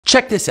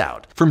Check this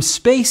out. From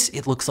space,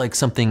 it looks like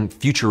something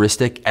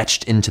futuristic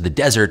etched into the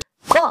desert.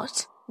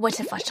 But what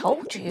if I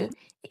told you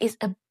it's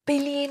 $1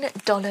 billion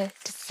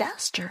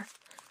disaster?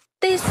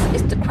 This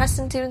is the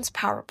Crescent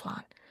power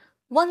plant,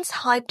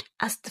 once hyped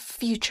as the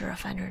future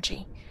of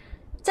energy.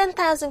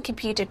 10,000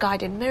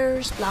 computer-guided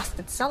mirrors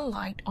blasted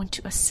sunlight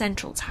onto a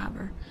central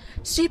tower,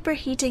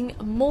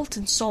 superheating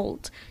molten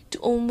salt to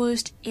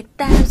almost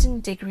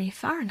 1,000 degrees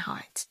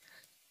Fahrenheit.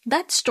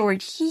 That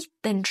stored heat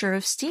then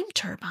drove steam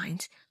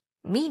turbines,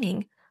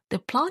 meaning the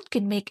plant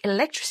could make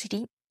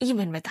electricity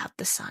even without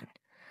the sun.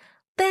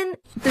 Then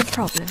the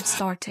problem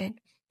started.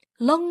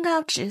 Long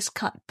outages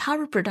cut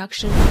power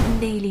production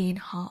nearly in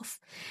half.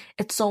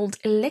 It sold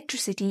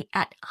electricity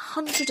at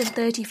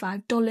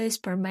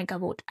 $135 per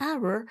megawatt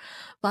hour,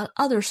 while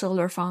other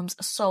solar farms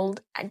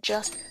sold at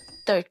just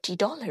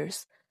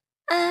 $30.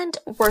 And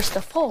worst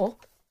of all,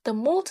 the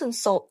molten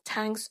salt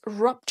tanks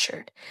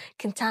ruptured,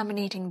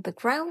 contaminating the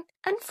ground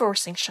and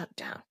forcing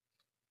shutdown.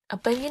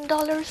 $1 billion?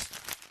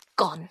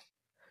 Gone.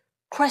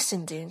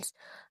 Crescent, the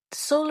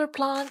solar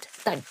plant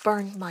that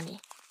burned money,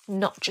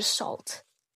 not just salt.